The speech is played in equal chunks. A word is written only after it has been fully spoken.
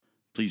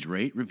Please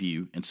rate,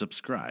 review, and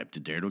subscribe to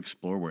Dare to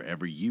Explore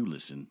wherever you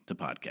listen to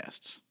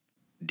podcasts.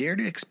 Dare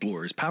to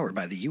Explore is powered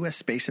by the U.S.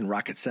 Space and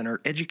Rocket Center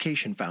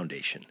Education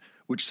Foundation,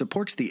 which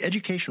supports the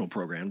educational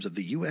programs of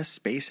the U.S.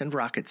 Space and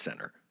Rocket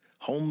Center,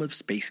 home of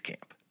Space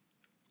Camp,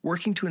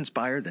 working to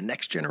inspire the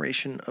next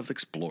generation of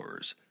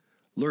explorers.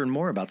 Learn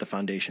more about the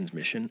Foundation's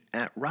mission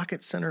at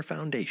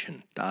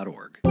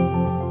rocketcenterfoundation.org.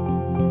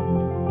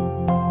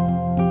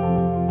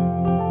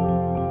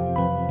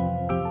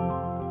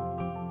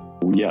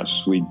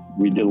 Yes, we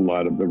did a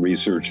lot of the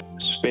research.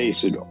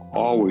 Space had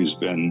always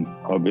been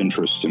of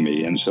interest to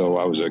me. And so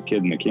I was a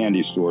kid in the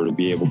candy store to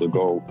be able to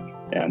go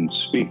and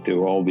speak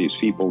to all these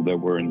people that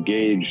were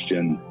engaged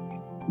in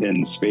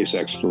space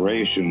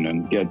exploration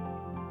and get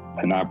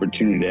an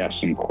opportunity to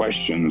ask some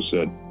questions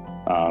that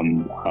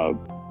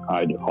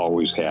I'd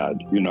always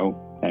had,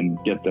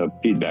 and get the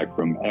feedback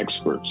from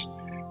experts.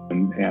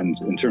 And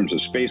in terms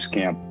of Space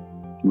Camp,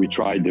 we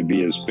tried to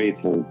be as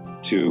faithful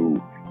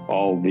to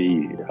all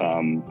the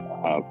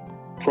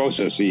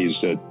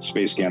processes that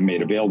Space Camp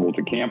made available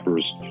to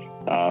campers.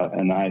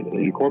 And I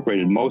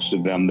incorporated most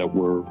of them that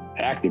were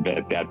active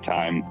at that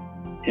time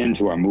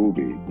into our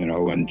movie,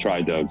 and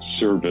tried to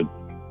serve it,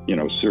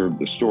 serve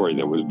the story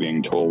that was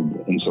being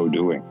told in so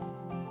doing.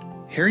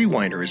 Harry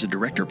Weiner is a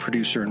director,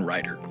 producer, and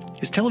writer.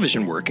 His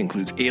television work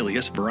includes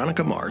Alias,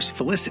 Veronica Mars,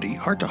 Felicity,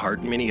 Heart to Heart,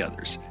 and many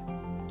others.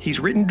 He's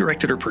written,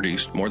 directed, or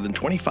produced more than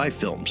 25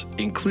 films,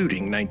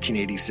 including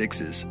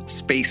 1986's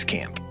Space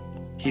Camp.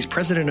 He's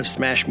president of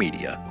Smash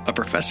Media, a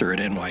professor at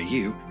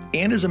NYU,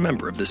 and is a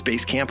member of the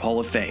Space Camp Hall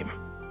of Fame.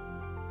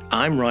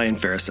 I'm Ryan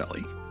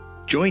Faracelli.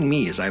 Join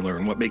me as I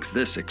learn what makes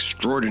this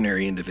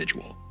extraordinary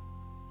individual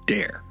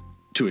dare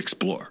to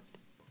explore.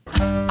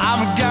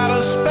 I've got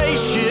a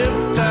spaceship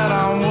that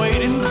I'm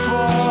waiting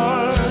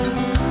for.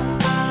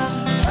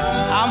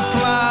 I'm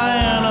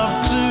flying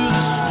up to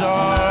the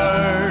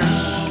stars.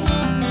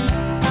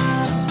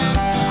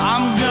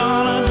 I'm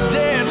gonna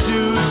dare to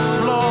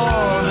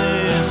explore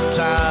this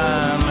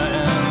time,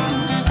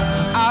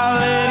 and I'll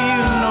let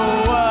you know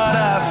what I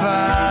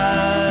find.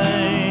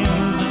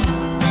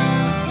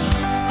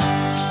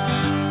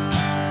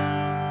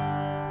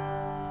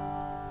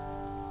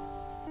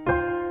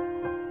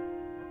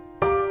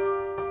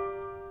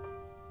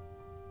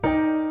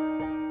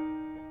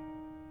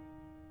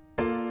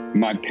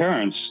 My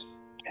parents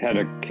had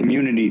a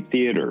community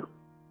theater.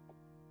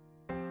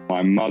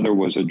 My mother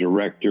was a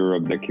director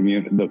of the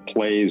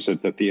plays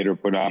that the theater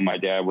put on. My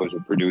dad was a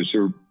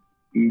producer,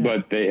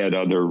 but they had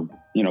other,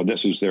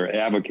 this was their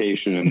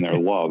avocation and their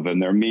love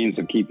and their means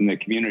of keeping the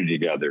community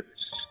together.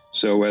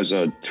 So as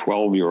a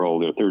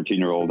 12-year-old or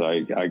 13-year-old,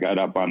 I got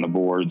up on the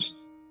boards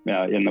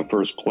in the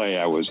first play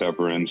I was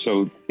ever in.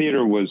 So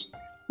theater was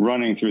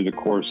running through the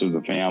course of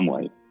the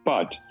family.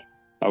 But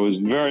I was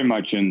very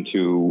much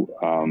into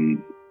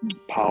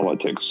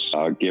politics,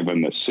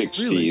 given the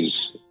 60s. Really?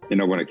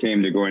 When it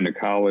came to going to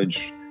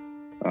college,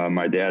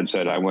 my dad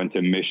said, I went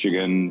to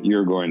Michigan,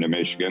 you're going to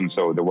Michigan.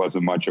 So there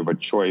wasn't much of a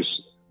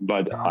choice,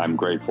 but I'm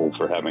grateful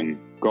for having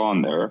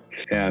gone there.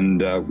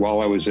 And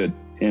while I was in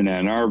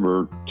Ann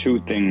Arbor,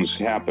 two things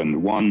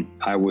happened. One,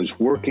 I was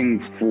working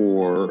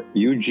for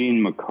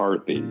Eugene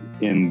McCarthy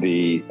in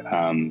the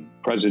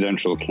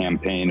presidential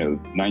campaign of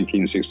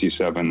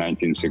 1967,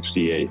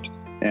 1968.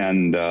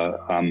 And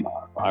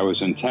I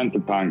was intent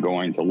upon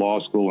going to law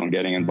school and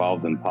getting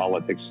involved in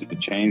politics to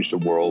change the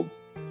world.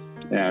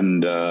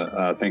 And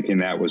thinking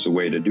that was a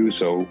way to do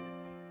so,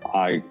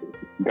 I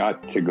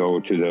got to go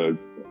to the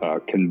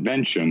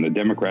convention, the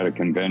Democratic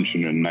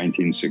Convention in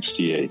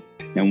 1968.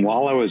 And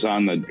while I was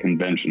on the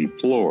convention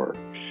floor,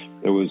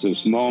 there was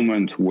this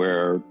moment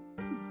where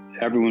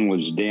everyone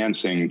was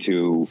dancing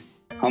to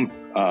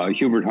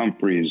Hubert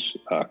Humphrey's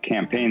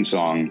campaign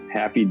song,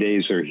 Happy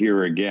Days Are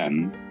Here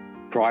Again,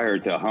 prior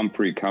to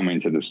Humphrey coming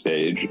to the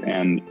stage.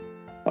 And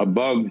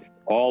above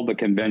all the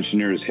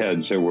conventioners'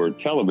 heads, there were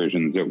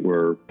televisions that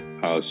were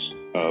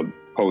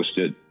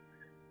posted,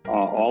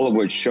 all of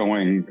which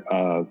showing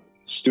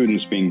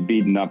students being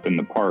beaten up in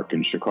the park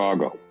in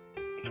Chicago.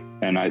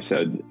 And I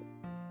said,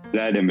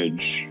 that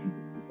image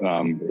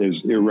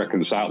is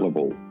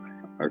irreconcilable.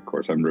 Of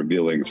course, I'm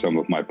revealing some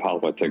of my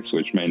politics,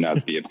 which may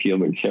not be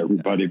appealing to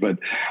everybody, but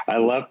I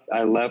left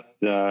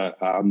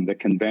the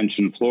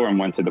convention floor and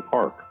went to the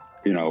park,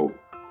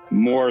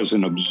 more as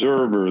an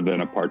observer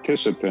than a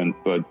participant,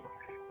 but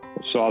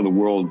saw the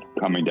world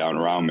coming down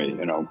around me,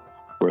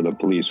 where the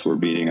police were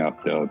beating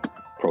up the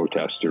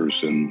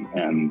protesters and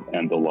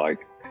the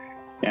like.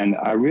 And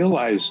I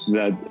realized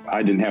that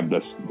I didn't have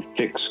the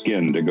thick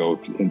skin to go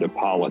into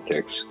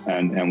politics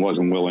and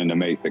wasn't willing to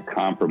make the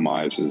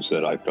compromises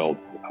that I felt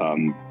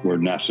were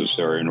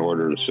necessary in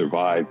order to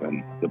survive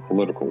in the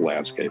political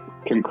landscape.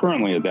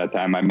 Concurrently at that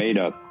time, I made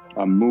a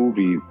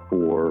movie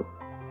for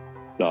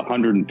the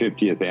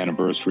 150th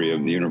anniversary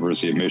of the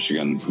University of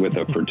Michigan with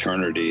a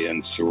fraternity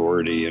and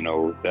sorority,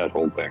 that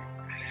whole thing.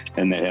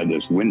 And they had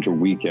this winter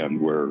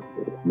weekend where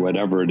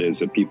whatever it is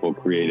that people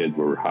created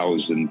were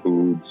housed in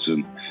booths.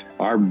 And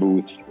our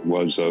booth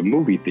was a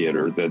movie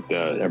theater that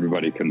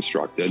everybody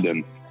constructed.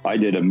 And I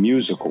did a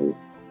musical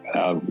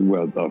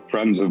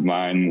friends of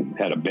mine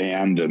had a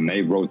band and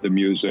they wrote the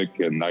music,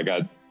 and I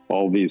got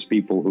all these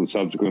people who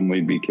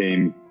subsequently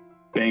became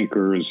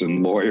bankers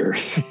and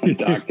lawyers and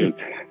doctors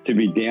to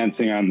be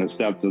dancing on the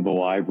steps of the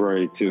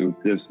library to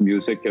this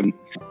music. And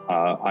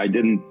I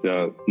didn't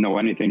know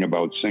anything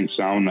about sync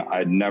sound.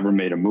 I'd never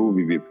made a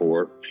movie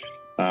before,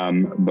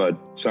 but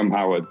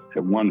somehow it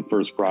won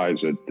first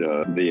prize at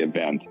the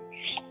event.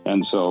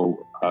 And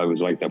so it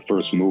was like the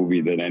first movie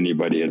that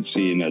anybody had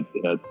seen at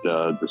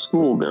the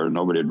school there.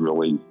 Nobody had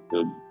really,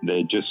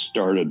 they just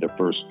started the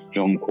first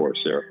film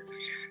course there.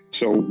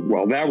 So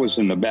while that was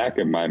in the back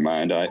of my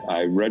mind,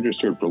 I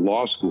registered for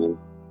law school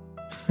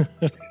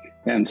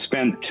and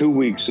spent 2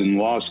 weeks in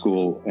law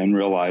school and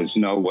realized,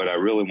 no, what I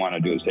really want to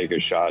do is take a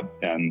shot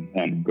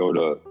and go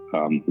to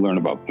learn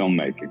about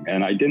filmmaking.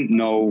 And I didn't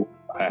know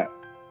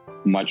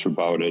much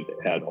about it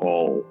at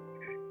all,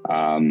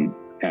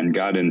 and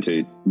got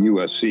into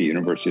USC,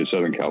 University of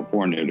Southern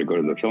California, to go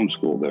to the film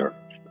school there.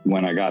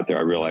 When I got there,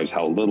 I realized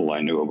how little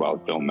I knew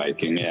about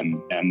filmmaking,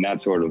 and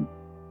that sort of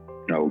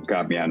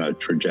got me on a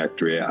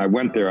trajectory. I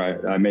went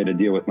there, I made a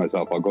deal with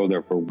myself, I'll go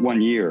there for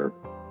 1 year.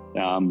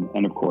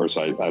 And of course,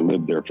 I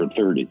lived there for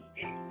 30.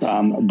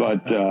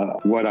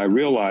 But what I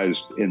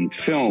realized in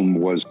film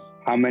was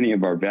how many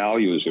of our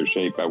values are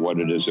shaped by what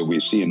it is that we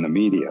see in the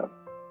media.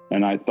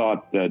 And I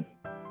thought that,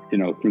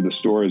 through the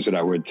stories that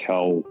I would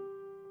tell,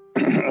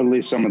 at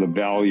least some of the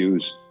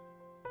values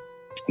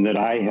that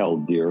I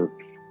held dear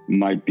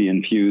might be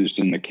infused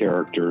in the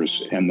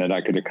characters, and that I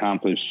could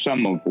accomplish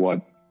some of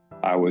what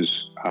I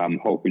was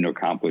hoping to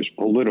accomplish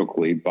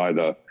politically by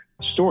the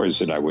stories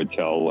that I would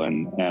tell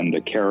and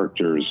the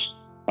characters,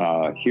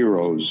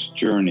 heroes'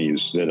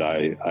 journeys that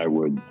I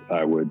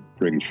would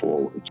bring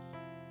forward.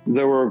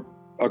 There were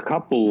a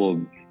couple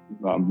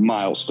of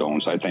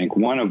milestones, I think,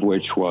 one of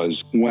which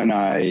was when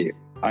I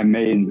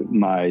made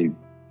my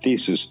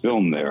thesis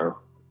film there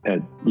at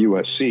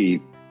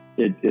USC.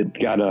 It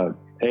got a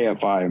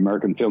AFI,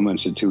 American Film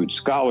Institute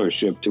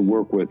scholarship to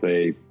work with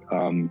a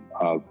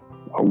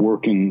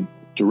working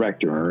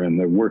director, and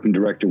the working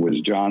director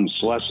was John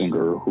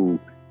Schlesinger, who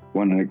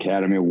won an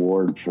Academy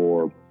Award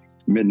for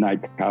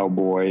Midnight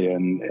Cowboy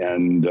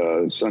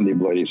and Sunday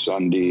Bloody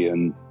Sunday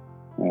and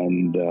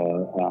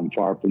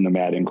Far from the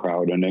Madding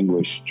Crowd, an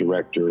English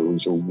director who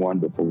was a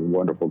wonderful,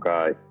 wonderful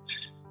guy.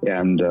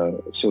 And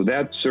so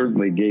that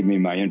certainly gave me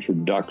my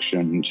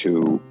introduction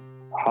to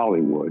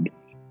Hollywood.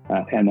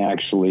 And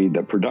actually,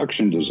 the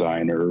production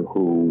designer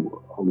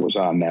who was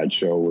on that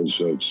show was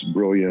a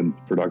brilliant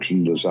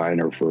production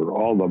designer for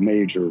all the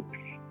major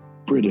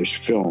British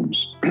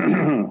films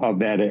of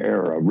that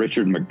era,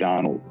 Richard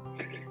McDonald.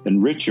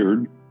 And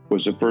Richard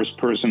was the first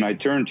person I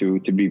turned to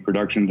be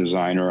production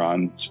designer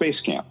on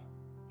Space Camp.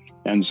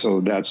 And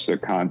so that's the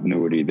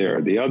continuity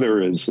there. The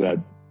other is that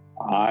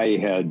I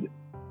had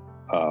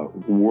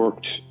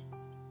worked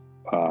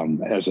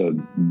as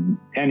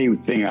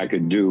anything I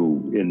could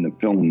do in the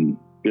film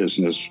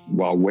business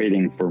while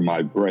waiting for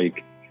my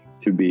break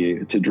to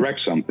direct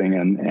something.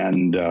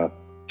 And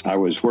I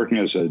was working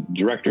as a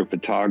director of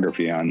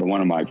photography on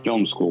one of my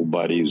film school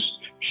buddies'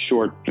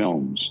 short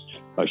films,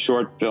 a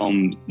short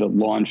film that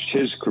launched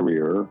his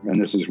career.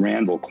 And this is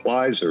Randall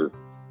Kleiser,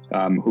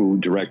 who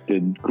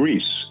directed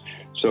Grease.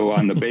 So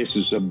on the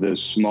basis of this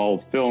small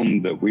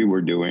film that we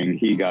were doing,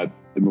 he got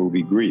the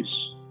movie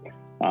Grease.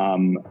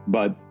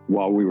 But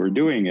while we were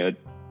doing it,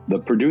 the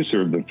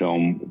producer of the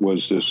film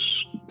was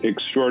this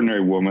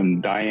extraordinary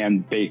woman, Diane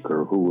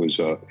Baker, who was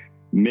a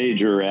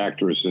major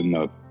actress in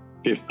the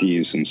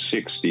 50s and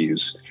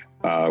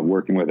 60s,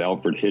 working with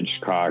Alfred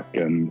Hitchcock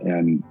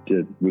and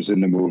was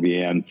in the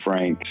movie Anne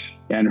Frank.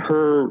 And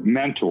her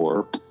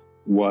mentor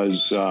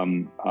was,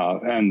 and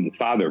the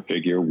father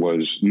figure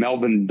was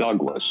Melvyn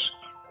Douglas,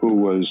 who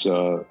was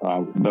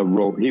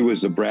he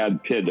was the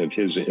Brad Pitt of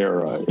his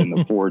era in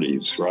the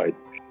 40s, right?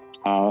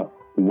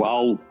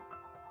 While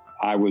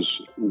I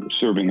was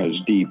serving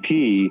as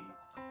DP,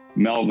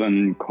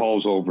 Melvyn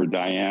calls over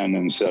Diane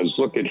and says,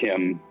 "Look at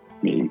him,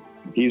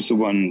 he's the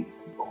one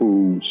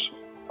who's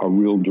a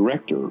real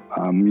director.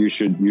 You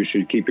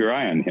should keep your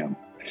eye on him."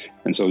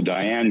 And so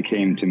Diane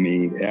came to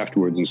me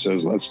afterwards and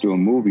says, "Let's do a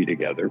movie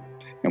together."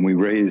 And we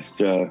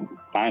raised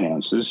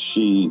finances.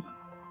 She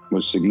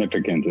was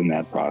significant in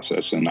that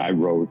process. And I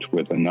wrote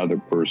with another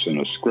person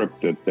a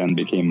script that then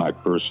became my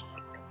first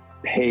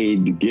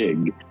paid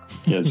gig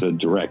as a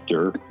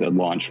director that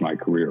launched my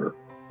career.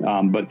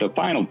 But the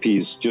final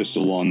piece, just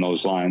along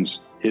those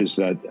lines, is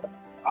that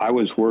I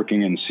was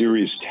working in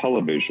series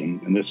television,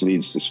 and this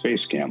leads to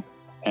Space Camp.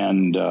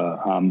 And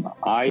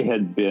I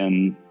had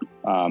been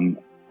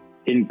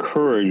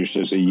encouraged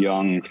as a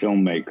young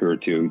filmmaker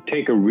to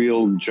take a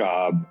real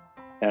job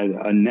at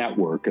a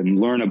network and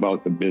learn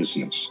about the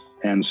business.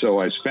 And so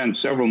I spent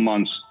several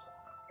months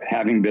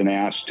having been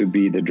asked to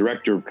be the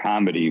director of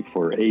comedy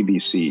for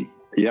ABC.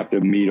 You have to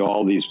meet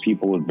all these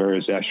people at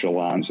various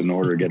echelons in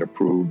order to get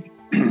approved.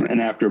 And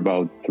after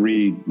about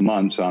 3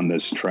 months on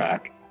this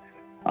track,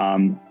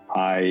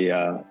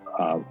 I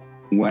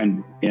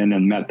went in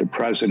and met the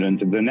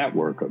president of the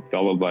network, a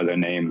fellow by the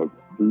name of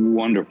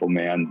wonderful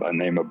man by the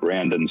name of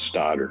Brandon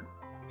Stoddard.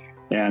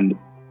 And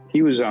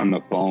he was on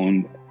the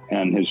phone,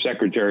 and his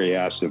secretary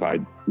asked if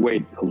I'd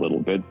wait a little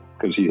bit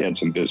because he had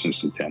some business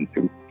to tend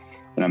to.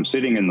 And I'm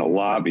sitting in the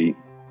lobby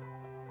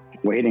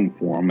waiting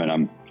for him, and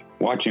I'm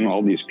watching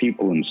all these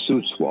people in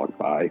suits walk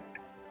by.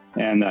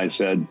 And I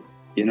said,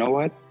 you know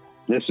what?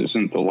 This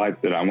isn't the life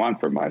that I want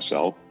for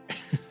myself.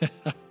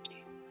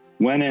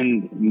 Went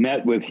and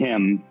met with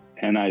him,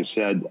 and I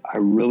said, I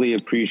really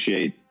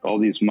appreciate all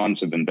these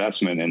months of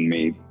investment in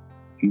me,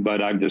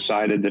 but I've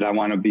decided that I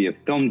want to be a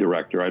film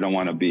director. I don't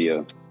want to be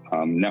a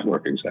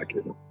network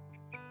executive.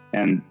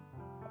 And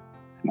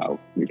now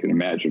you can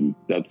imagine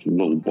that's a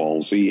little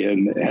ballsy.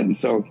 And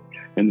so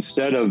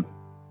instead of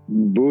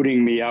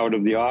booting me out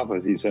of the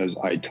office, he says,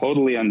 I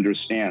totally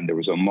understand. There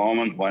was a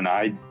moment when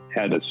I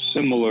had a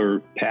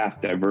similar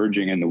path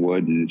diverging in the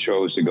wood and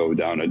chose to go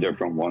down a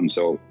different one.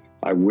 So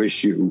I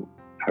wish you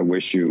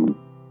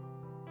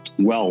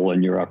well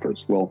in your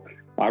efforts. Well,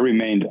 I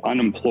remained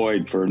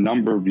unemployed for a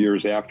number of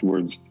years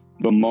afterwards,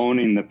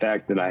 bemoaning the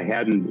fact that I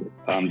hadn't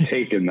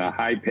taken the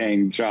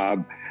high-paying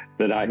job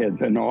that I had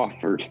been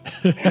offered.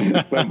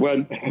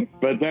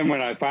 but then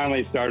when I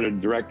finally started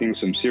directing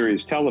some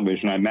serious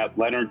television, I met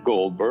Leonard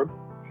Goldberg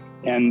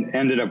and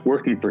ended up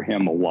working for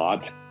him a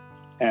lot.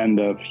 And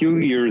a few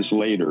years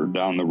later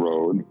down the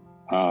road,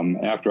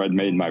 after I'd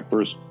made my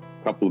first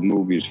couple of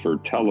movies for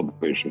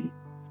television,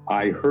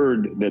 I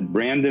heard that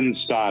Brandon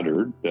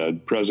Stoddard, the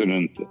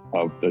president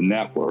of the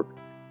network,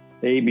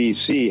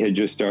 ABC had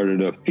just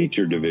started a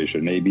feature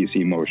division,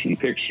 ABC Motion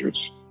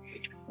Pictures.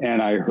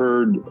 And I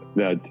heard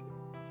that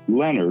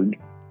Leonard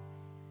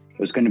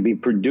was going to be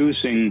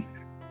producing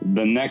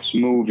the next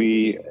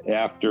movie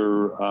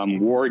after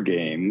War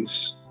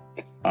Games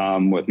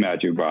with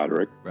Matthew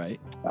Broderick. Right.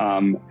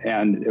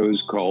 And it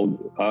was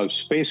called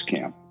Space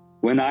Camp.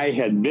 When I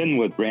had been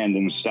with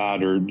Brandon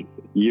Stoddard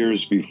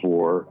years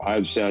before,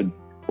 I've said,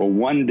 well,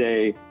 one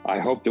day I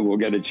hope that we'll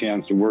get a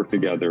chance to work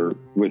together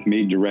with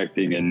me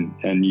directing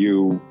and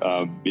you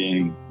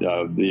being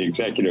the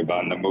executive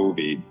on the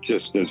movie,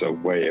 just as a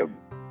way of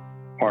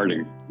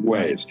parting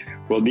ways.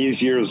 Well, these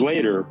years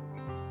later,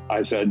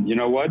 I said, you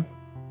know what?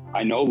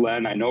 I know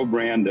Len, I know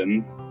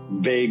Brandon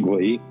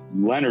vaguely.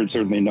 Leonard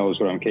certainly knows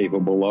what I'm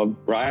capable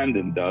of.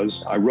 Brandon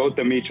does. I wrote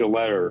them each a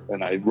letter,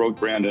 and I wrote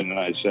Brandon and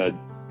I said,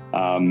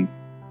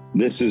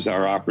 this is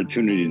our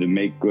opportunity to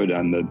make good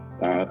on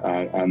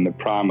the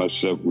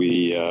promise that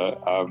we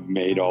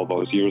made all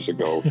those years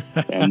ago.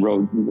 And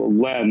wrote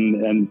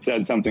Len and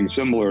said something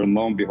similar, and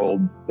lo and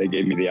behold, they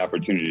gave me the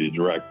opportunity to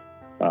direct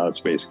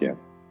Space Camp.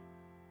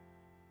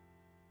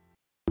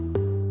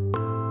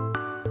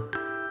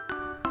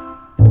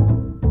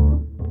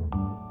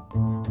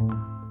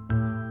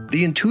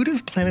 The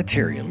Intuitive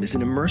Planetarium is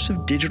an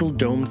immersive digital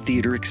dome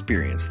theater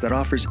experience that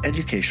offers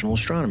educational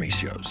astronomy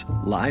shows,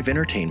 live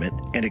entertainment,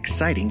 and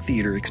exciting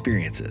theater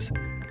experiences.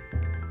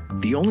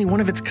 The only one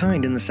of its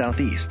kind in the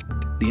Southeast,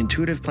 the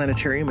Intuitive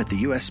Planetarium at the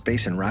U.S.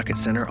 Space and Rocket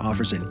Center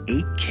offers an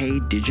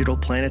 8K digital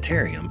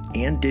planetarium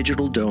and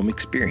digital dome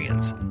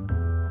experience.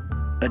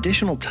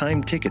 Additional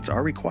timed tickets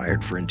are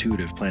required for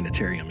Intuitive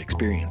Planetarium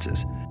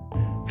experiences.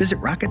 Visit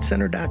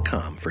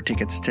rocketcenter.com for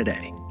tickets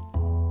today.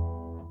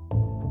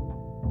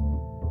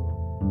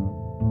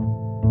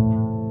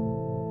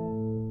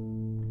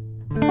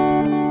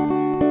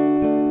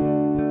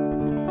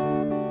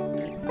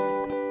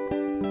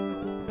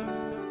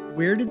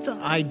 Where did the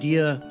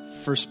idea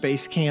for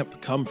Space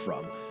Camp come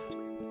from?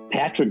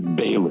 Patrick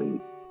Bailey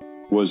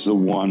was the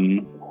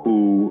one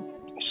who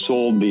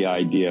sold the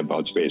idea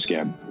about Space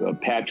Camp.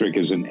 Patrick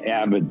is an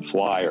avid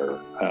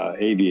flyer,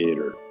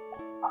 aviator.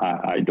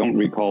 I don't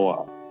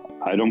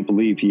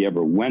believe he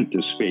ever went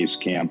to Space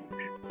Camp,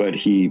 but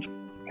he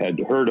had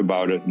heard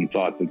about it and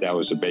thought that that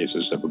was the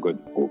basis of a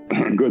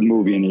good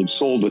movie, and he'd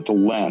sold it to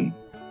Len.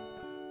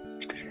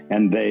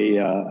 And they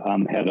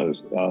had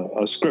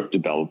a script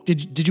developed.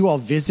 Did you all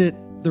visit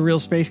the real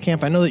Space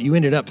Camp? I know that you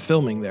ended up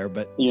filming there,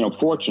 but...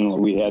 Fortunately,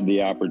 we had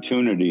the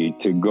opportunity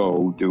to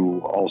go do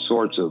all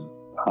sorts of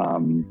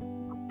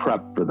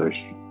prep for the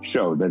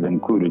show that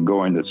included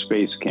going to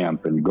Space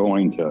Camp and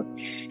going to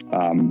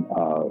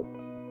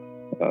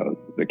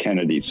the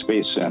Kennedy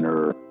Space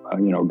Center.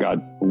 Got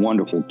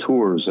wonderful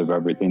tours of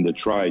everything to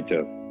try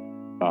to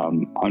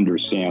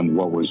understand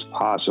what was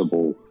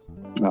possible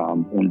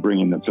in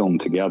bringing the film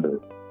together.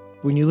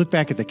 When you look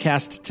back at the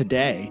cast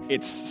today,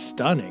 it's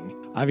stunning.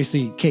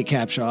 Obviously, Kate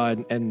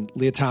Capshaw and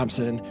Leah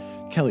Thompson,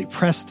 Kelly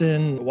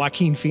Preston,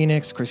 Joaquin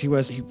Phoenix. Of course,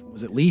 was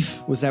it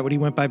Leaf? Was that what he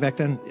went by back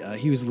then?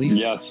 He was Leaf.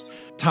 Yes.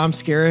 Tom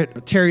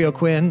Skerritt, Terry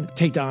O'Quinn,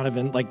 Tate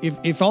Donovan. Like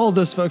if all of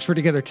those folks were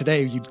together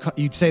today,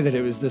 you'd say that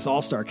it was this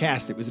all-star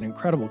cast. It was an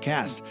incredible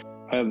cast.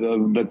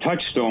 The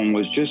touchstone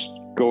was just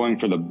going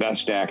for the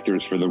best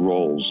actors for the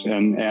roles,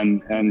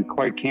 and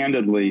quite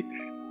candidly,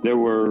 there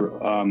were.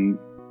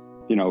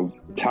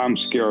 Tom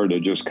Skerritt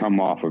had just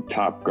come off of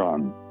Top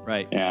Gun.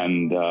 Right.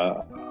 And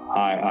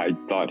I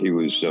thought he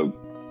was a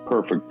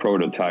perfect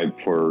prototype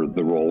for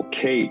the role.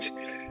 Kate,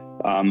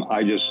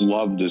 I just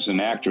loved as an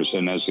actress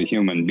and as a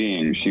human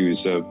being. She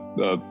was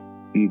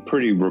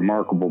pretty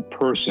remarkable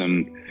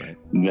person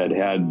that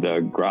had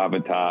the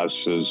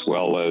gravitas as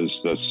well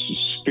as the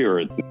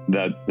spirit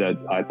that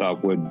I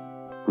thought would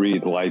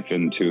breathe life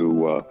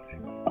into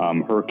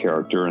her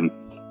character.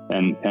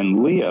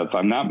 And Leah, if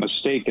I'm not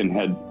mistaken,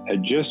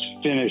 had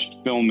just finished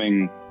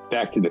filming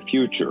Back to the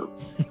Future.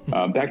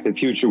 Back to the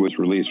Future was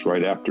released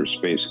right after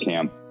Space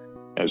Camp,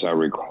 as I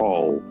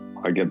recall.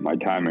 I get my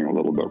timing a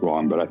little bit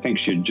wrong, but I think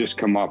she had just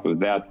come up with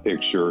that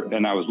picture.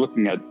 And I was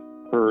looking at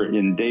her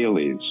in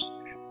dailies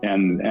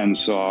and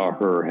saw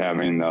her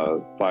having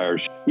the fire.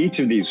 Each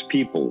of these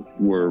people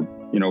were,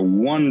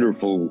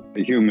 wonderful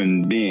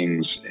human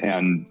beings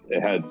and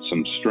had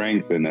some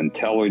strength and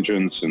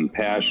intelligence and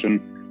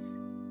passion.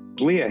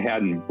 Leah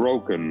hadn't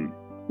broken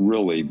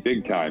really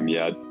big time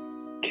yet.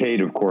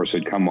 Kate, of course,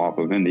 had come off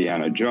of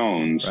Indiana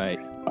Jones. Right.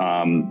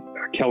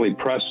 Kelly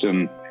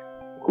Preston,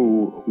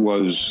 who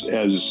was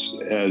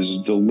as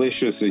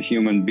delicious a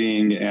human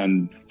being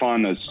and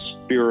fun a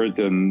spirit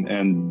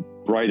and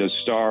bright a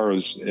star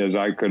as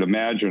I could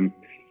imagine.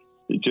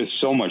 Just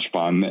so much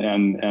fun.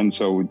 And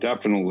so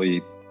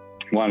definitely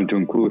wanted to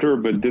include her,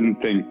 but didn't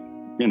think,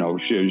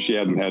 she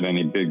hadn't had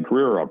any big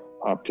career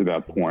up to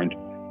that point.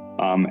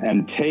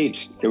 And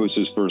Tate, it was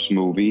his first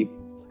movie,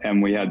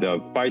 and we had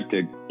to fight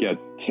to get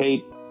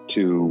Tate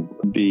to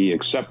be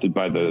accepted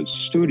by the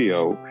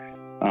studio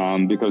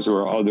because there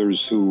were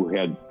others who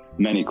had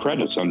many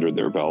credits under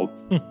their belt.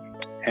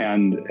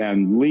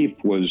 And Leaf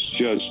was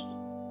just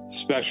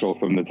special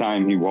from the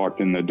time he walked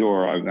in the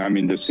door. I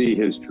mean, to see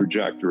his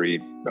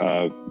trajectory,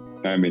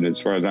 as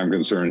far as I'm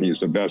concerned, he's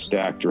the best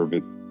actor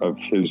of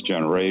his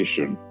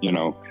generation,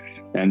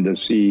 and to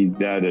see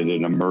that at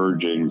an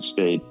emerging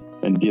state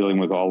and dealing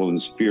with all of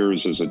his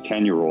fears as a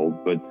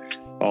 10-year-old, but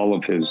all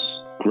of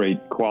his great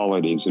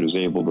qualities he was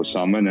able to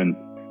summon. And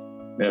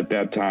at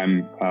that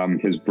time,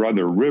 his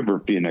brother,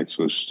 River Phoenix,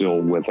 was still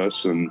with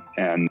us. And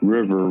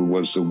River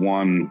was the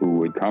one who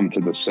would come to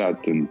the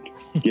set and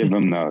give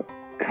him the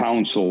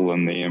counsel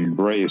and the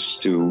embrace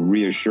to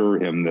reassure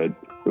him that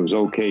it was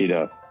okay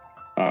to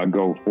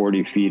go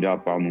 40 feet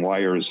up on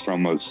wires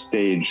from a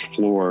stage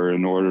floor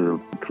in order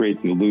to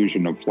create the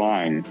illusion of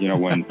flying.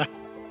 When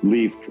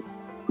Leaf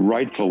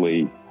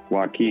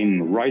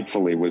Joaquin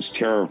rightfully was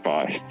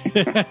terrified,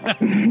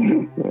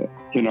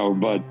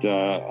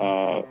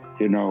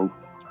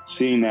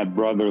 seeing that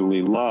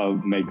brotherly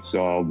love makes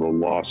all the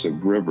loss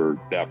of River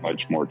that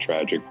much more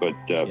tragic. But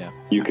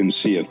you can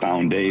see a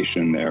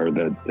foundation there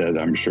that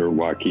I'm sure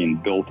Joaquin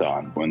built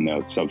on in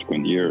the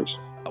subsequent years.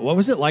 What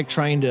was it like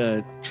trying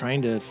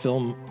to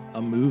film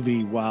a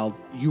movie while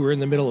you were in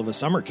the middle of a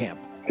summer camp?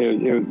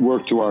 It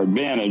worked to our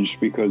advantage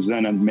because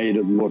then it made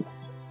it look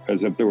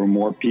as if there were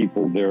more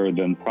people there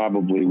than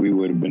probably we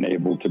would have been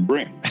able to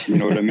bring. You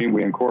know what I mean?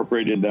 We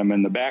incorporated them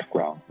in the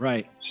background.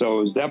 Right. So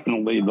it was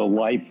definitely the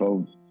life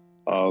of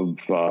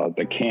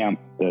the camp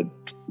that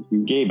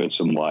gave it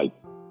some life.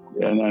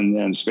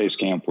 And Space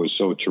Camp was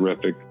so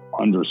terrific,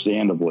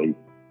 understandably,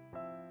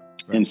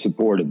 in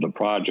support of the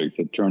project.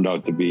 It turned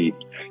out to be,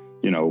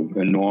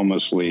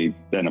 enormously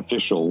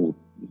beneficial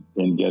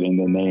in getting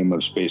the name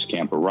of Space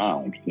Camp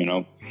around,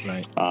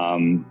 Right.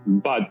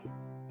 But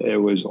it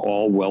was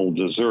all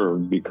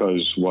well-deserved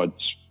because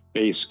what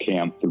Space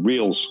Camp, the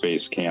real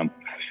Space Camp,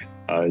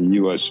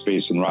 U.S.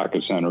 Space and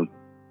Rocket Center,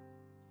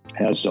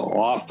 has to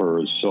offer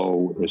is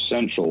so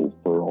essential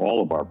for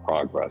all of our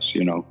progress.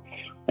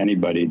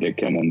 Anybody that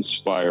can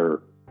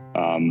inspire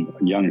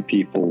young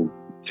people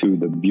to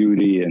the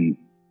beauty and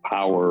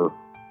power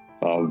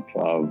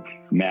of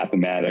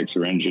mathematics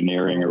or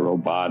engineering or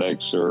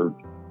robotics or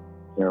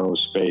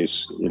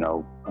aerospace,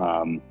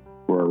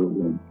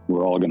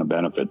 we're all going to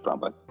benefit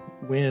from it.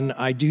 When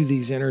I do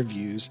these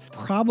interviews,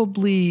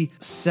 probably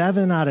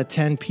 7 out of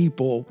 10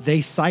 people, they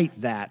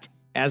cite that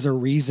as a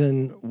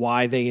reason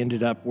why they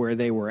ended up where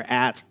they were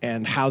at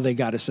and how they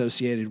got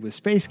associated with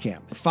Space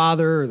Camp. Their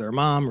father or their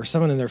mom or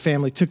someone in their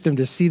family took them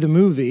to see the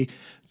movie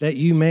that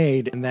you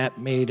made, and that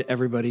made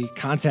everybody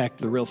contact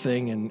The Real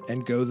Thing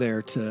and go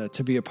there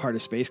to be a part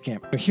of Space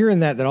Camp.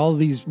 Hearing that all of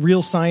these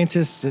real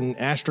scientists and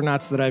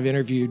astronauts that I've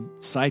interviewed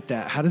cite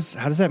that, how does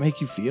that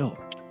make you feel?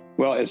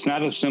 Well, it's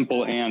not a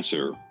simple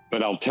answer,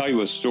 but I'll tell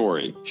you a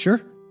story. Sure.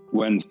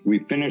 When we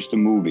finished the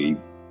movie,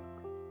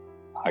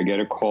 I get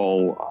a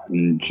call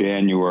in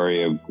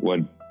January of what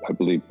I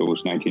believe it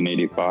was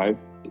 1985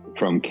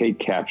 from Kate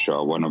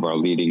Capshaw, one of our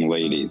leading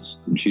ladies.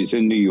 She's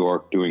in New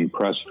York doing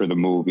press for the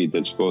movie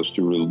that's supposed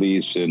to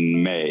release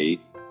in May.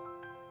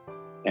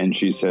 And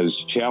she says,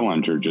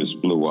 Challenger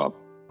just blew up.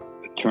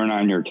 Turn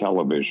on your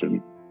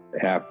television.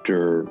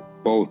 After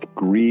both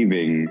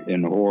grieving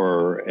in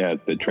horror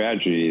at the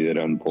tragedy that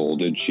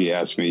unfolded, she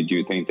asked me, do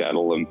you think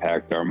that'll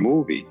impact our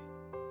movie?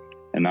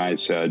 And I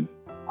said,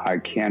 I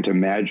can't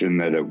imagine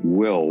that it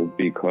will,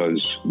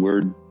 because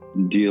we're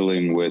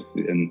dealing with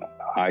an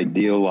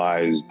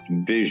idealized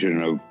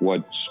vision of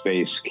what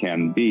space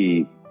can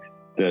be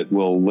that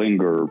will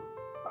linger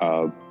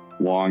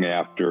long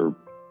after,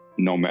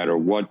 no matter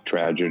what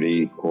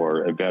tragedy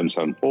or events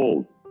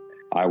unfold.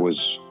 I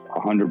was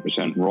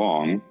 100%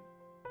 wrong.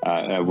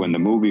 When the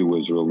movie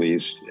was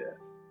released,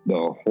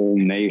 the whole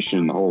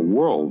nation, the whole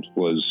world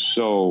was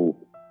so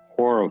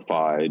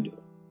horrified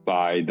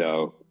by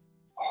the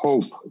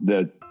hope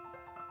that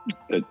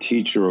the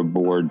teacher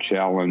aboard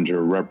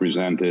Challenger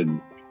represented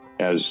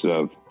as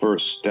the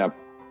first step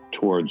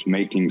towards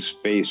making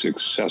space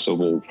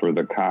accessible for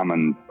the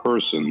common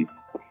person.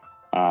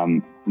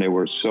 They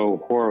were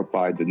so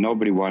horrified that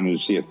nobody wanted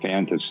to see a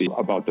fantasy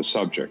about the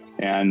subject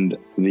and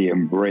the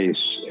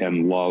embrace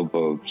and love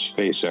of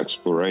space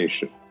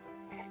exploration,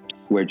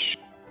 which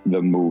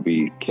the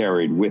movie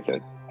carried with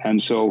it.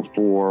 And so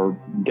for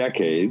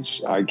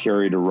decades, I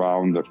carried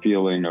around the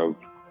feeling of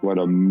what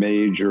a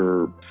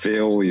major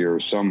failure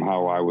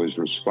somehow I was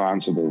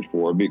responsible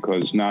for,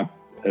 because not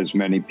as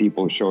many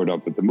people showed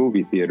up at the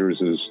movie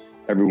theaters as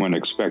everyone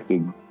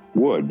expected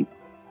would.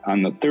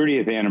 On the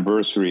 30th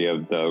anniversary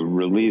of the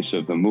release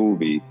of the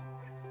movie,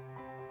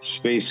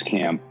 Space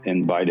Camp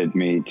invited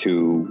me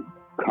to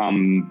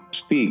come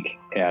speak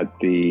at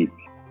the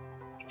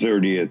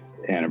 30th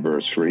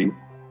anniversary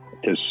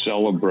to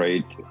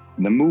celebrate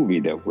the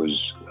movie that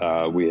was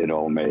we had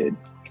all made.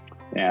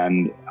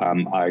 And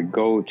I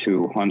go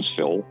to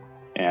Huntsville,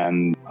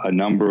 and a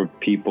number of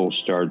people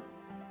start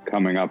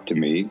coming up to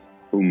me,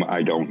 whom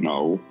I don't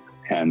know,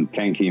 and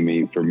thanking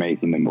me for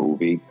making the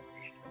movie.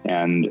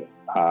 And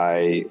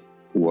I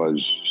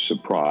was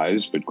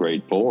surprised but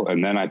grateful.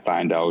 And then I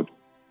find out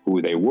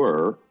who they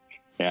were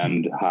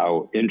and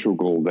how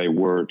integral they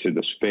were to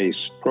the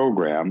space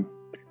program,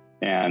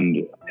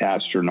 and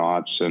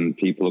astronauts and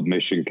people of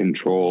mission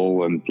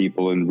control and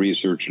people in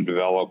research and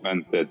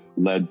development that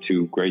led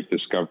to great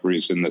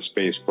discoveries in the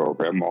space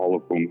program, all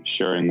of whom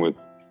sharing with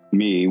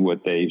me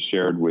what they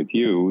shared with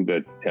you,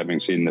 that having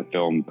seen the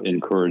film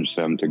encouraged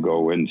them to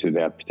go into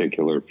that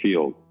particular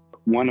field.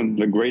 One of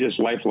the greatest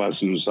life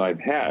lessons I've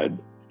had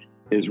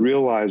is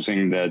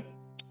realizing that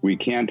we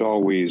can't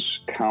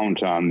always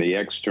count on the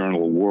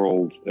external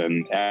world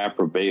and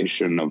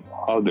approbation of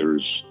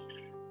others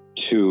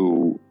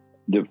to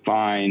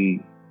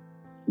define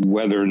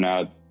whether or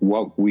not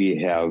what we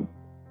have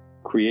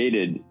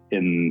created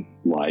in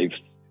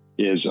life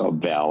is of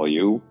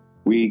value.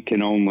 We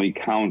can only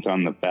count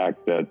on the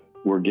fact that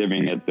we're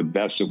giving it the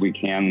best that we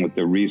can with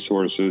the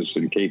resources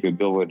and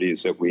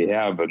capabilities that we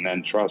have, and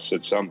then trust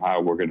that somehow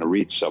we're going to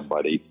reach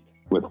somebody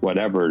with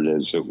whatever it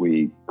is that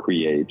we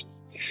create.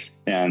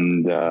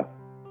 And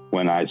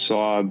when I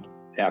saw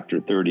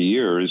after 30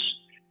 years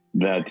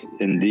that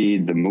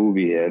indeed the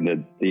movie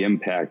had the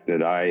impact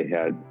that I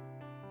had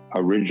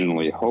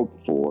originally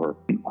hoped for,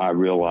 I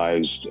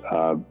realized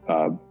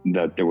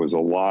that there was a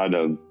lot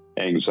of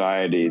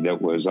anxiety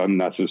that was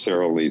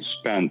unnecessarily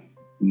spent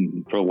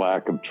for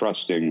lack of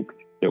trusting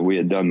that we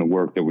had done the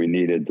work that we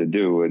needed to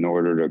do in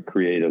order to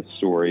create a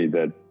story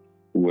that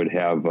would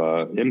have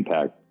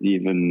impact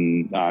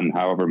even on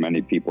however many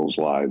people's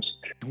lives.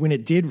 When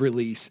it did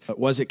release,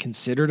 was it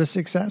considered a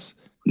success?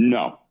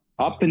 No.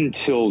 Up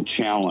until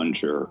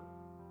Challenger,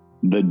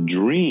 the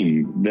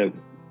dream that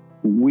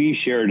we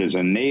shared as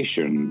a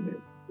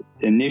nation,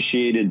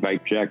 initiated by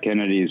Jack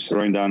Kennedy's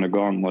throwing down the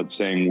gauntlet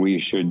saying we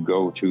should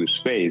go to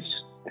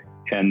space,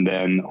 and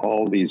then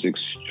all these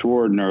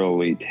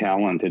extraordinarily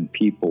talented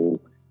people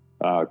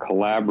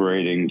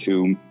collaborating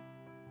to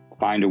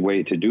find a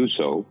way to do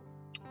so.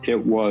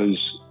 It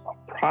was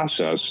a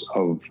process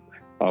of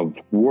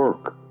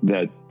work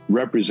that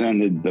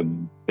represented the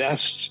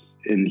best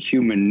in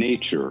human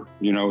nature.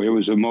 You know, it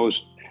was the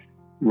most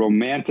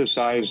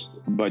romanticized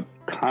but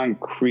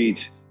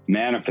concrete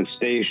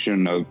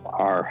manifestation of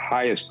our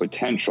highest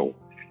potential,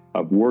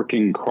 of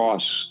working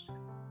cross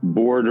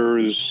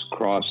borders,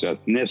 cross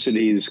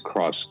ethnicities,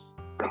 cross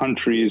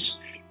countries,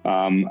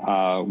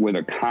 with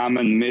a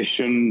common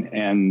mission,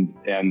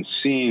 and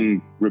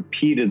seeing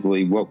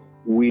repeatedly what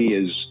we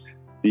as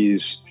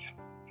these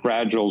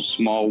fragile,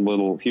 small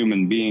little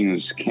human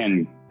beings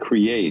can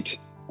create.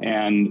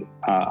 And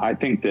I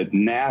think that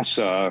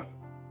NASA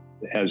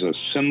as a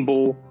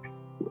symbol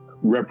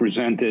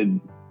represented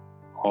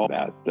all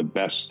that, the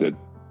best that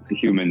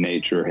human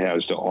nature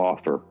has to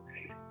offer.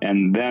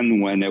 And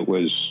then when it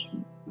was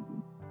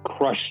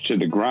crushed to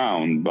the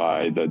ground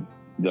by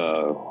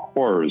the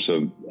horrors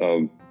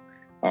of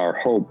our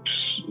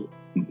hopes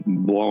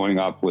blowing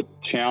up with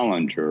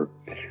Challenger,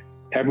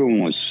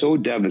 everyone was so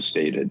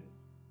devastated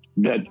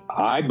that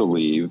I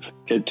believe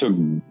it took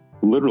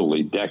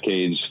literally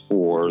decades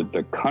for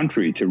the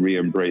country to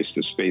re-embrace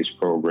the space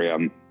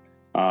program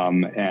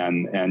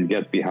and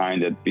get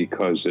behind it,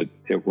 because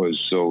it was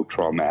so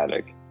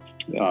traumatic.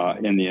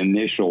 In the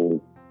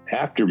initial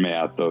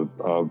aftermath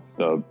of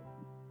the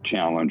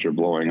Challenger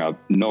blowing up,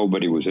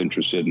 nobody was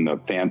interested in a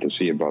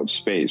fantasy about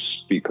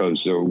space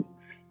because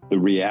the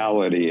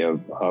reality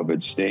of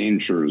its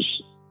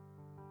dangers.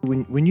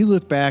 When you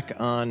look back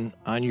on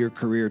your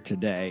career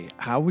today,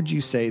 how would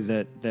you say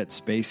that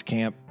Space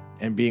Camp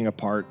and being a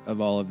part of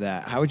all of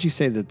that, how would you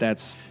say that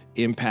that's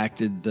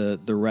impacted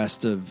the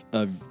rest of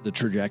the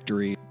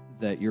trajectory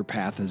that your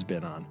path has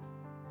been on?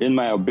 In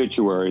my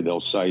obituary, they'll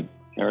cite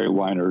Harry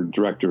Weiner,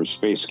 director of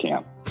Space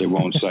Camp. They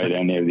won't cite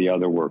any of the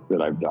other work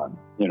that I've done,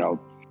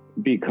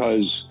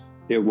 because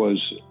it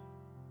was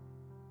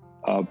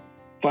a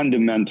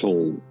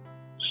fundamental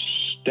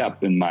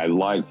step in my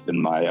life, in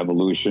my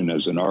evolution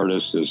as an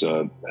artist, as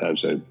a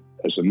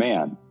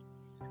man.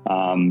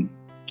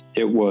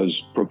 It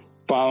was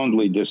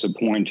profoundly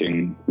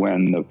disappointing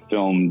when the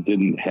film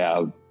didn't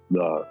have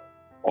the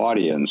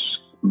audience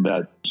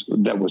that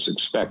was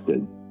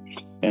expected.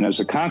 And as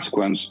a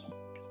consequence,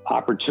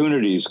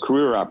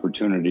 career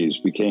opportunities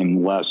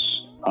became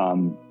less,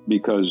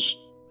 because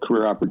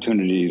career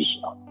opportunities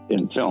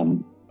in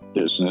film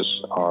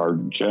business are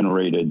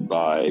generated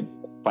by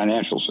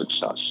financial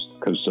success,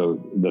 because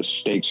the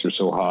stakes are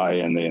so high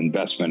and the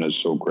investment is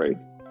so great.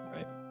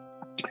 Right.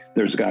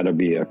 There's got to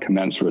be a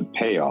commensurate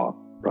payoff,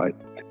 right?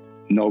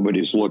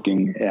 Nobody's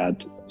looking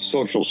at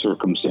social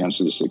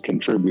circumstances that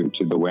contribute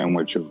to the way in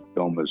which a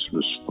film is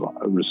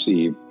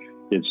received.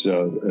 It's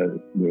they're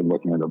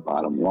looking at the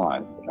bottom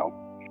line,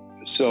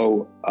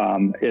 So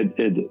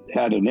it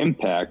had an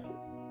impact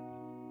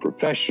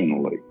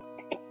professionally,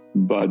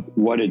 but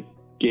what it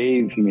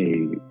gave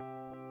me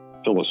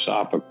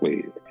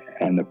philosophically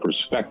and the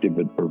perspective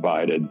it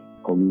provided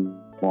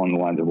along the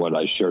lines of what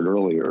I shared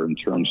earlier in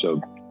terms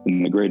of,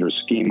 in the greater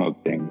scheme of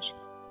things,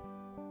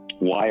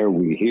 why are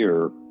we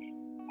here?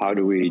 How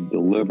do we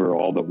deliver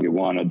all that we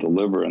want to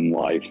deliver in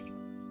life?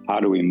 How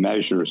do we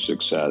measure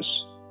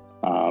success?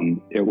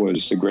 It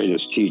was the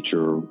greatest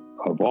teacher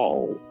of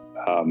all.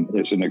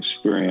 It's an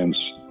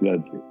experience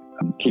that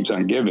keeps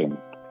on giving.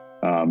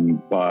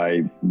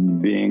 By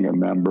being a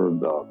member of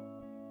the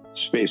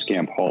Space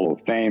Camp Hall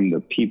of Fame, the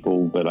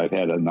people that I've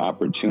had an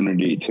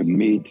opportunity to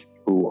meet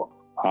who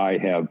I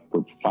have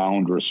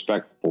profound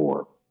respect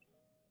for,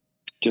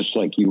 just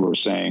like you were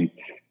saying,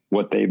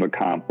 what they've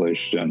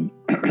accomplished and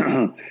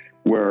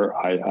where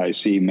I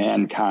see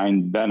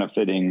mankind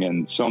benefiting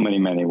in so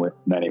many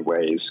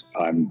ways.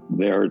 I'm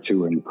there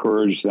to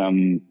encourage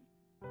them,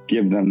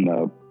 give them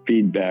the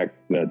feedback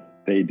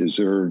that they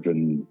deserve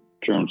in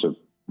terms of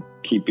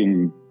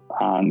keeping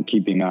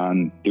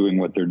on, doing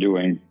what they're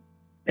doing.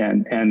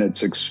 And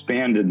it's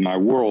expanded my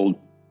world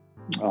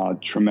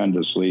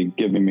tremendously,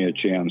 giving me a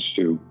chance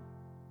to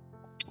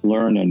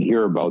learn and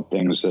hear about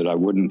things that I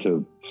wouldn't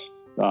have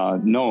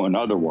known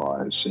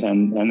otherwise.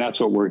 And that's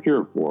what we're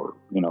here for,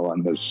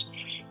 on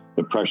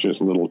the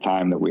precious little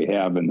time that we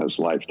have in this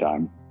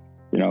lifetime,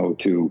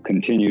 to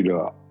continue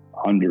to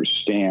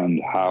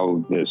understand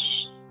how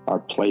our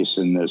place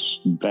in this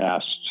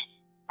vast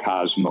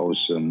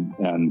cosmos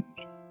and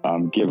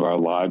give our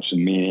lives a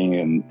meaning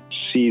and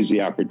seize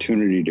the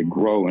opportunity to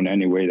grow in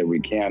any way that we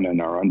can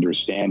in our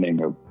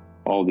understanding of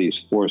all these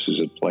forces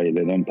at play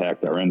that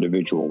impact our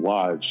individual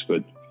lives,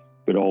 but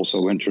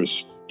also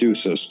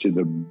introduce us to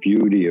the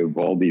beauty of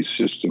all these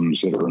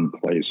systems that are in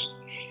place,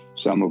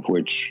 some of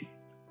which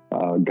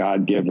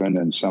God-given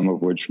and some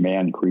of which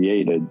man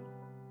created,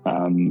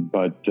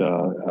 but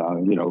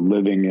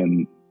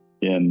living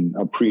in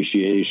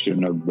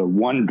appreciation of the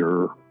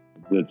wonder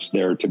that's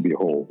there to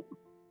behold.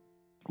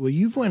 Well,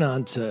 you've went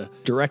on to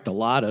direct a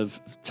lot of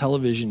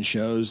television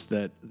shows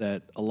that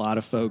a lot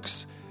of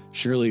folks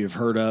surely have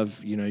heard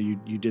of.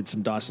 You did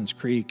some Dawson's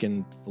Creek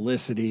and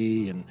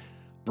Felicity and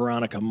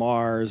Veronica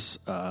Mars,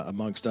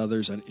 amongst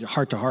others. And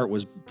Heart to Heart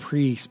was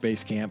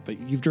pre-Space Camp, but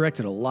you've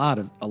directed a lot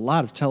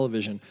of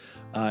television,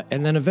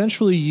 and then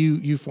eventually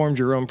you formed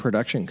your own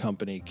production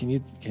company. Can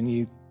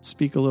you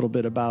speak a little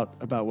bit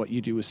about what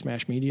you do with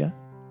Smash Media?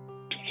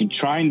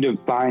 Trying to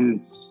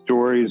find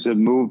stories that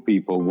move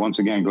people. Once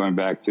again, going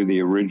back to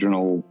the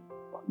original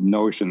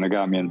notion that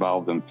got me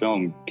involved in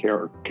film,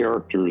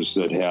 characters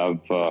that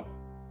have,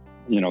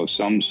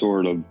 some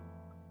sort of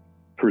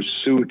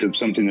pursuit of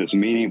something that's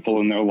meaningful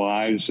in their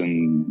lives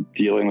and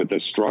dealing with the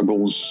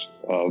struggles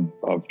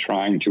of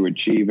trying to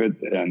achieve it.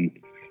 And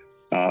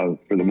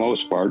for the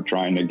most part,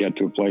 trying to get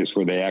to a place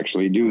where they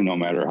actually do, no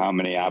matter how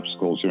many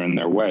obstacles are in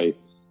their way,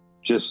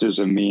 just as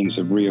a means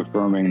of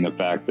reaffirming the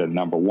fact that,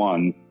 number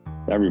one,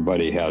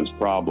 everybody has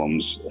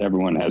problems.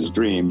 Everyone has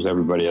dreams.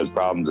 Everybody has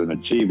problems in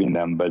achieving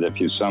them. But if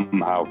you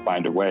somehow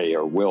find a way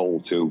or will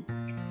to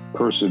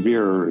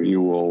persevere,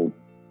 you will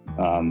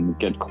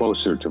get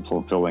closer to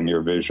fulfilling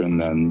your vision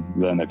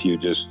than if you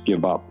just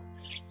give up.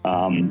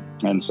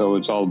 And so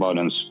it's all about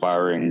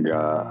inspiring,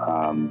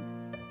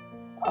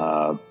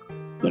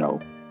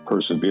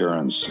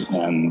 perseverance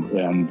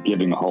and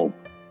giving hope.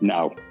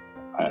 Now,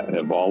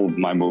 have all of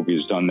my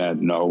movies done that?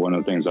 No. One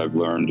of the things I've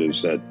learned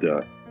is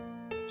that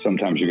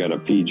sometimes you got to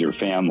feed your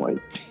family,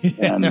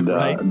 and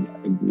right.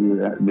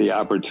 The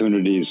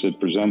opportunities that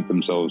present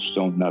themselves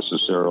don't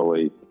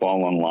necessarily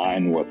fall in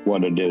line with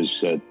what it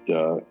is that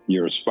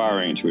you're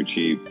aspiring to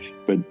achieve.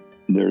 But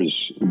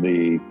there's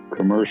the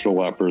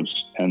commercial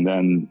efforts, and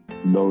then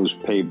those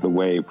pave the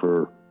way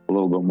for a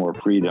little bit more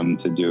freedom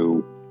to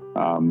do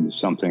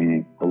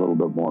something a little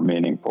bit more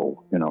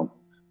meaningful.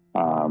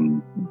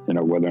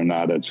 Whether or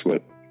not it's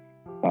with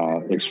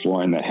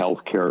exploring the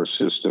healthcare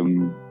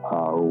system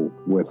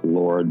with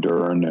Laura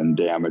Dern and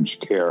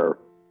Damaged Care,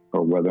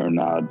 or whether or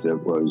not it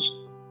was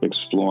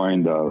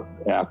exploring the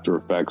after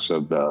effects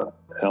of the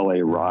LA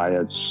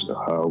riots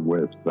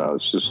with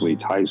Cicely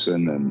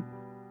Tyson and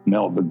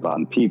Melvin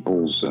Von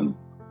Peebles, and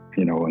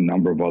a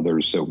number of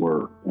others that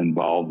were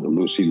involved,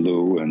 Lucy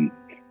Liu and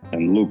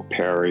Luke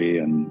Perry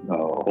and a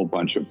whole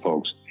bunch of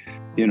folks.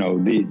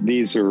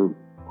 These are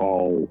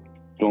all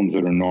films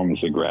that are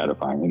enormously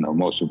gratifying.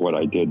 Most of what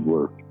I did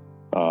were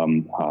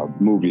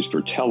movies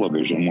for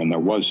television when there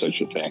was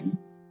such a thing.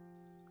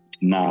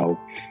 Now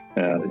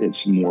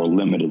it's more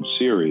limited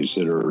series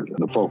that are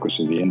the focus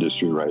of the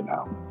industry right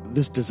now.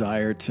 This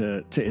desire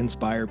to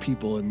inspire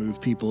people and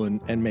move people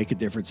and make a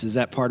difference, is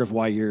that part of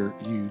why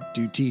you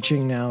do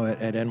teaching now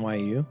at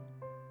NYU?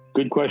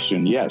 Good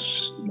question.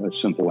 Yes, a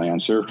simple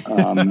answer.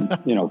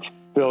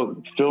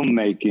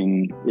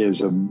 Filmmaking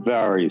is a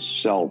very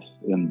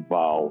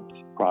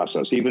self-involved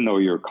process. Even though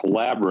you're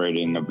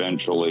collaborating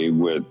eventually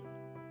with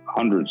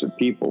hundreds of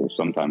people,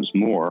 sometimes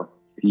more,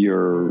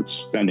 you're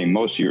spending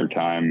most of your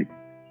time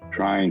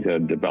trying to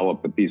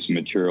develop a piece of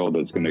material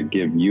that's going to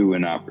give you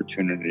an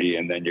opportunity,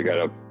 and then you got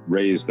to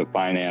raise the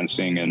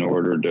financing in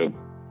order to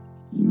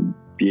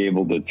be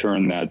able to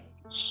turn that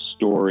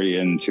story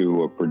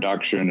into a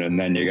production, and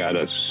then you got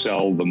to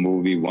sell the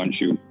movie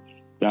once you've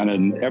done it.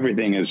 And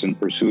everything is in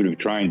pursuit of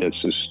trying to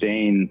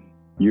sustain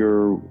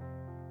your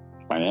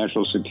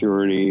financial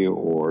security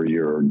or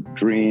your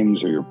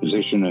dreams or your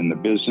position in the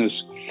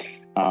business.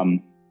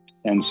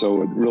 And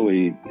so it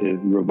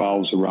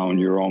revolves around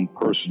your own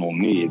personal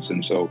needs.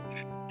 And so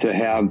to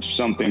have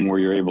something where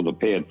you're able to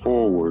pay it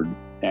forward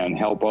and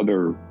help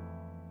other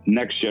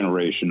next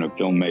generation of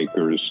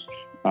filmmakers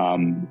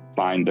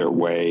find their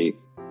way,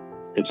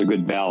 it's a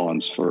good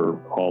balance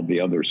for all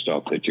the other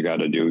stuff that you got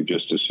to do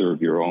just to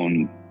serve your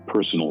own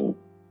personal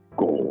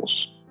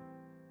goals.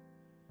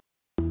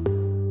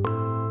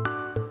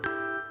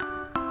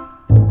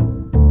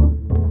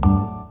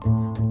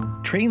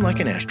 Train like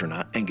an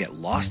astronaut and get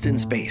lost in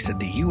space at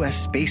the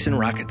U.S. Space and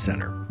Rocket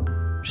Center.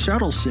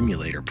 Shuttle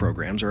simulator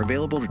programs are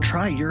available to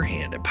try your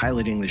hand at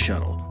piloting the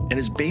shuttle and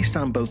is based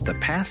on both the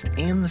past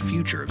and the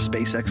future of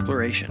space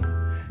exploration.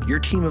 Your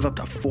team of up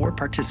to 4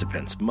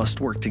 participants must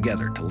work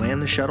together to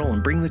land the shuttle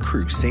and bring the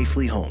crew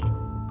safely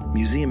home.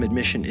 Museum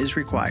admission is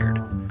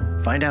required.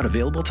 Find out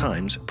available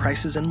times,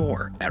 prices, and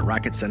more at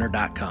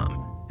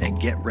rocketcenter.com and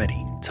get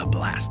ready to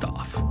blast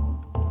off.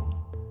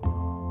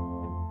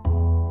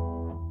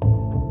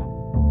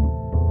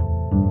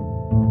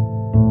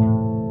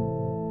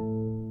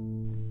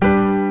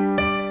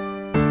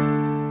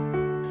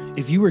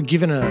 If you were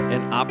given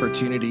an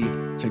opportunity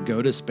to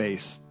go to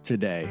space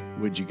today,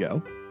 would you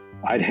go?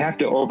 I'd have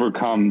to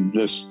overcome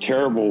this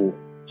terrible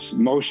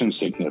motion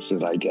sickness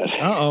that I get.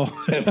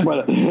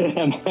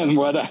 and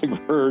what I've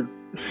heard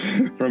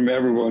from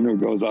everyone who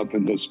goes up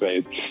into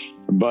space.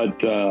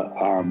 But,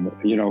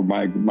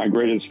 my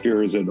greatest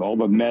fear is that all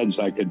the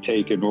meds I could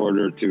take in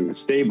order to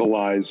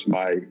stabilize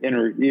my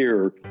inner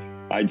ear,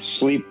 I'd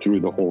sleep through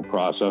the whole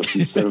process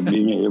instead of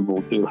being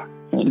able to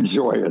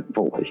enjoy it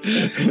fully.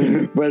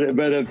 But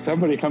if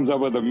somebody comes up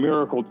with a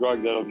miracle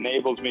drug that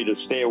enables me to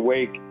stay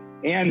awake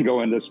and go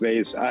into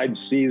space, I'd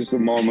seize the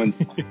moment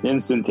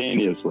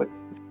instantaneously.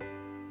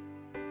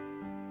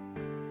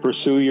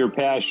 Pursue your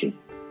passion.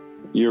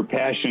 Your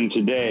passion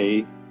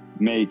today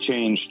may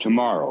change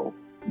tomorrow,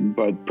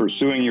 but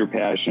pursuing your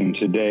passion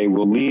today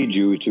will lead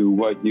you to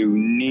what you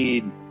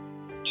need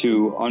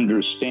to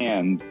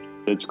understand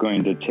that's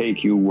going to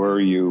take you where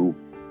you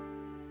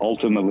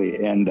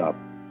ultimately end up.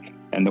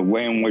 And the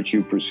way in which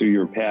you pursue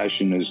your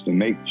passion is to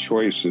make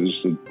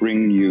choices that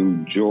bring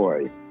you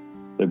joy,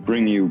 that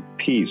bring you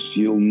peace.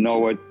 You'll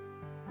know it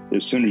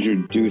as soon as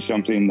you do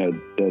something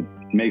that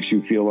makes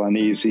you feel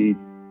uneasy.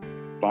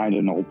 Find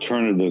an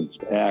alternative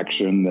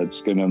action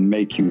that's going to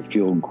make you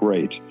feel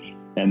great.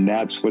 And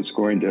that's what's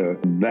going to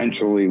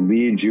eventually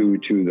lead you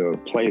to the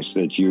place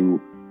that you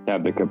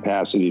have the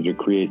capacity to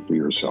create for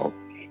yourself.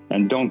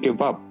 And don't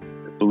give up.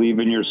 Believe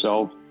in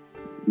yourself.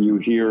 You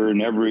hear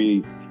in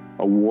every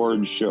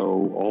award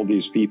show all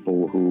these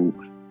people who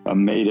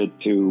made it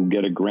to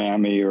get a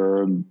Grammy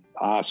or an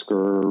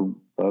Oscar or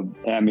an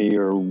Emmy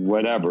or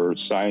whatever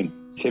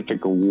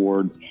scientific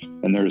award,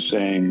 and they're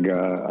saying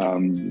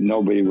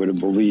nobody would have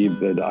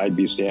believed that I'd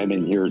be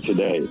standing here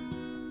today.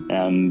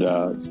 And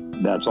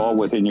that's all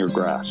within your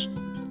grasp.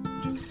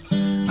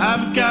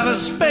 I've got a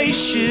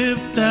spaceship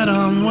that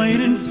I'm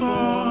waiting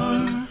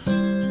for.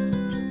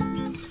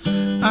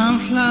 I'm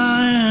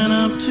flying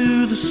up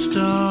to the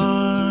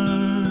stars.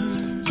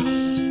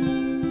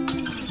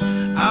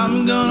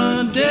 I'm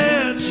gonna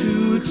dare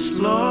to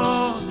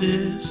explore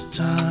this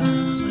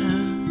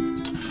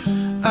time,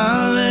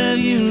 and